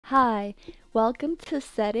Hi, welcome to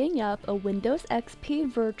setting up a Windows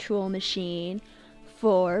XP virtual machine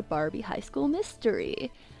for Barbie High School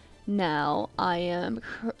Mystery. Now, I am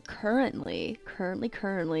currently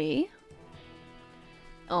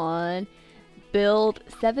on build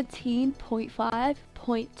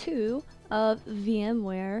 17.5.2 of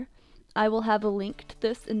VMware. I will have a link to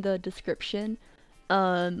this in the description.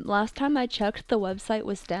 Last time I checked, the website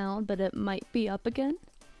was down, but it might be up again.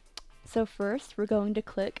 So first, we're going to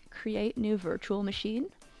click Create New Virtual Machine.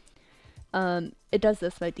 It does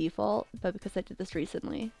this by default, but because I did this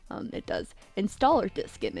recently, it does Installer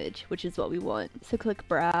Disk Image, which is what we want. So click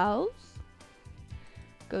Browse,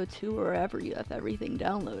 go to wherever you have everything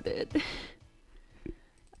downloaded,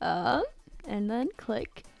 and then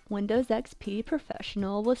click Windows XP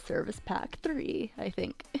Professional with Service Pack 3, I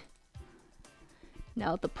think.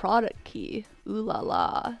 Now the product key, ooh la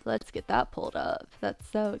la, let's get that pulled up. That's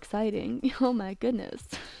so exciting. Oh my goodness.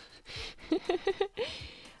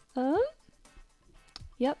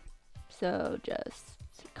 Yep, so just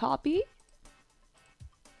copy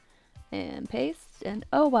and paste and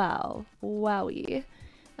oh wow, wowie,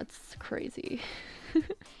 that's crazy.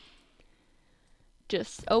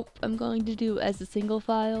 I'm going to do as a single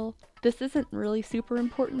file. This isn't really super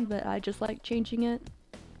important, but I just like changing it.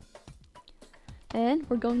 And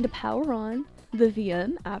we're going to power on the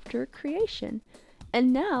VM after creation.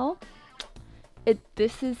 And now,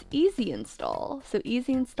 this is easy install. So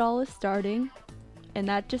easy install is starting, and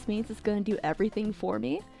that just means it's going to do everything for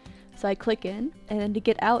me. So I click in, and then to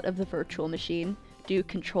get out of the virtual machine, do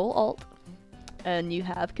Control-Alt, and you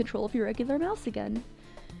have control of your regular mouse again.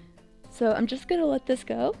 So I'm just going to let this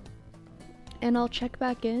go, and I'll check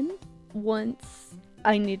back in once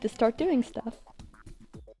I need to start doing stuff.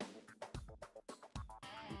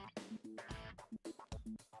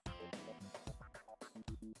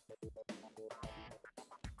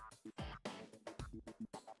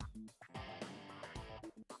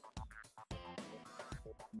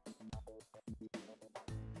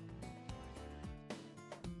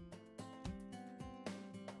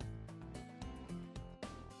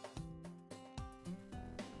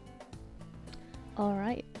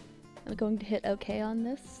 Alright, I'm going to hit OK on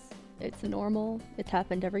this. It's normal. It's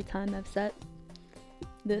happened every time I've set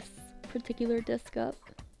this particular disk up.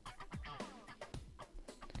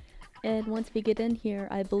 And once we get in here,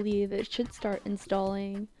 I believe it should start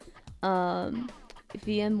installing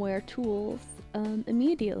VMware tools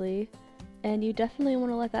immediately. And you definitely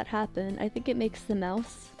want to let that happen. I think it makes the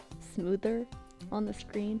mouse smoother on the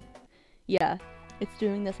screen. Yeah, it's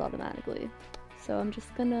doing this automatically. So I'm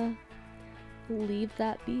just gonna leave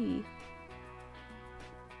that be.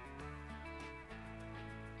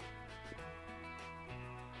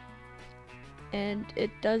 And it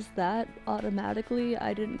does that automatically.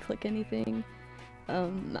 I didn't click anything.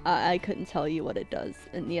 I couldn't tell you what it does.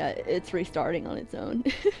 And yeah, it's restarting on its own.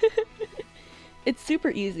 It's super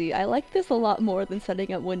easy. I like this a lot more than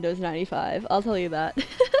setting up Windows 95. I'll tell you that.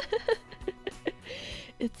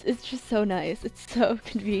 It's just so nice. It's so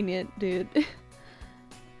convenient, dude.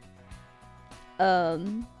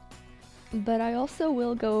 But I also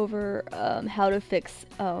will go over how to fix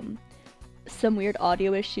some weird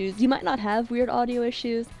audio issues. You might not have weird audio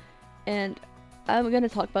issues, and I'm gonna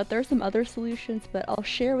talk about, there are some other solutions, but I'll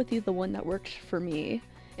share with you the one that worked for me.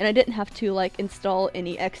 And I didn't have to like install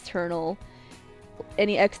any external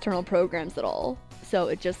programs at all. So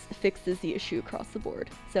it just fixes the issue across the board.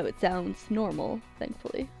 So it sounds normal,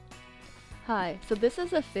 thankfully. Hi, so this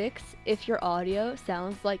is a fix if your audio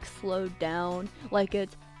sounds like slowed down, like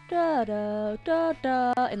it's da da da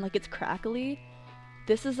da, and like it's crackly.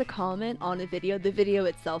 This is a comment on a video. The video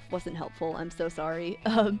itself wasn't helpful, I'm so sorry.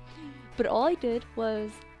 But all I did was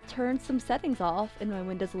turn some settings off in my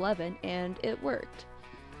Windows 11 and it worked.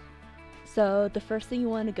 So the first thing you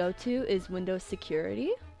want to go to is Windows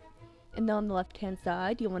Security, and then on the left hand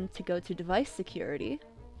side you want to go to Device Security,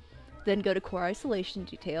 then go to Core Isolation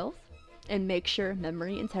Details, and make sure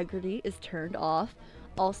memory integrity is turned off.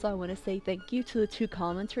 Also, I want to say thank you to the 2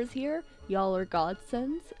 commenters here. Y'all are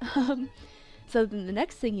godsends. So then the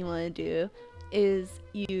next thing you want to do is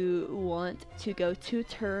you want to go to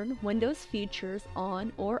turn Windows features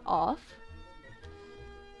on or off.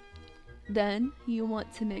 Then you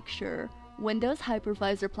want to make sure Windows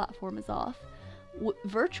Hypervisor platform is off,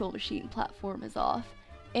 Virtual Machine platform is off,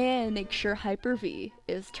 and make sure Hyper-V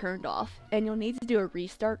is turned off. And you'll need to do a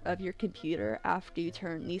restart of your computer after you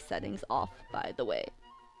turn these settings off, by the way.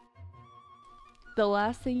 The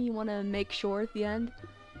last thing you want to make sure at the end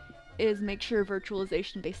is make sure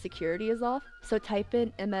virtualization-based security is off. So type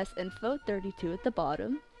in msinfo32 at the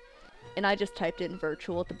bottom, and I just typed in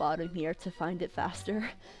virtual at the bottom here to find it faster.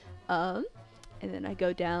 And then I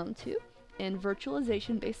go down to, and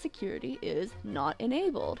virtualization-based security is not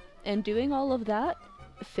enabled. And doing all of that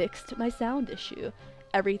fixed my sound issue.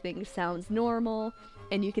 Everything sounds normal,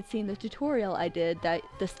 and you could see in the tutorial I did that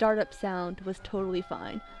the startup sound was totally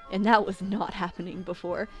fine, and that was not happening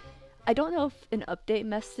before. I don't know if an update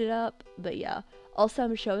messed it up, but yeah. Also,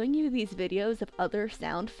 I'm showing you these videos of other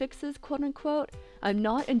sound fixes, quote unquote. I'm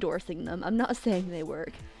not endorsing them, I'm not saying they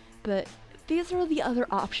work, but these are the other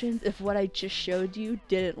options if what I just showed you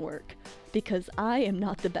didn't work, because I am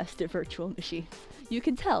not the best at virtual machines. You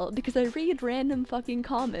can tell because I read random fucking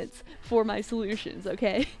comments for my solutions,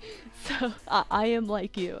 okay? So I am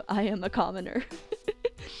like you, I am a commoner.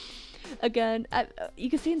 Again, you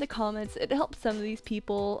can see in the comments, it helped some of these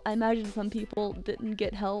people. I imagine some people didn't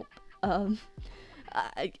get help.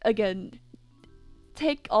 Again,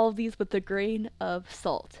 take all of these with a grain of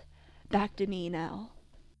salt. Back to me now.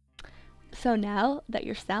 So now that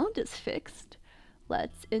your sound is fixed,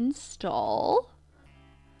 let's install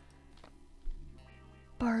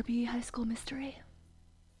Barbie High School Mystery.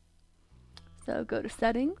 So go to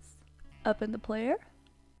settings, up in the player,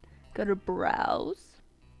 go to browse.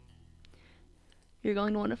 You're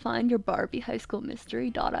going to want to find your Barbie High School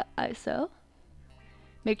Mystery.iso.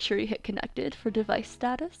 Make sure you hit connected for device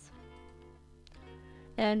status.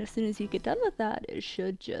 And as soon as you get done with that, it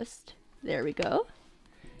should just, there we go.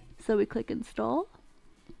 So we click install.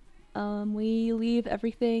 We leave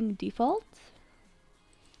everything default.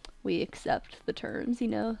 We accept the terms, you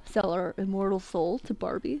know, sell our immortal soul to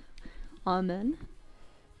Barbie. Amen.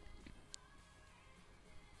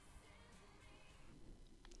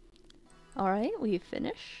 Alright, we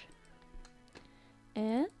finish.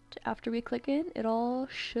 And after we click in, it all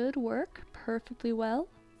should work perfectly well.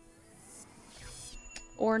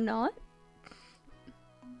 Or not.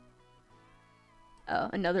 Oh,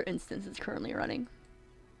 another instance is currently running.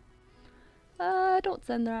 Don't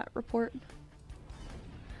send that report.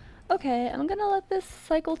 Okay, I'm gonna let this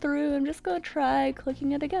cycle through. I'm just gonna try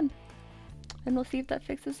clicking it again. And we'll see if that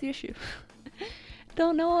fixes the issue.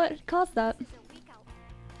 Don't know what caused that.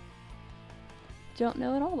 Don't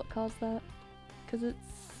know at all what caused that. Because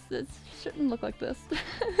it shouldn't look like this.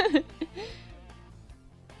 If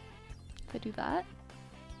I do that.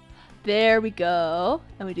 There we go.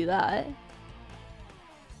 And we do that.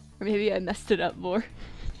 Or maybe I messed it up more.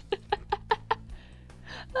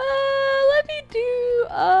 Let me do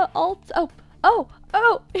alt. Oh,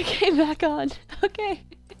 it came back on. Okay.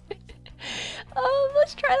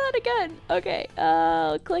 Let's try that again. Okay,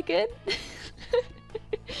 click in.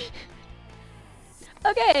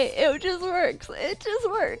 Okay, it just works. It just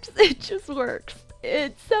works. It just works.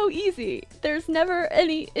 It's so easy. There's never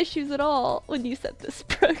any issues at all when you set this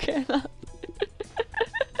program up.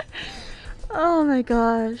 Oh my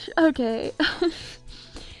gosh. Okay.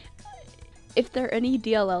 If there are any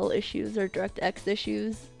DLL issues or DirectX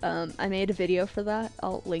issues, I made a video for that.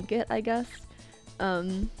 I'll link it, I guess.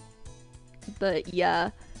 But yeah,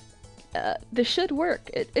 this should work.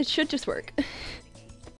 It should just work.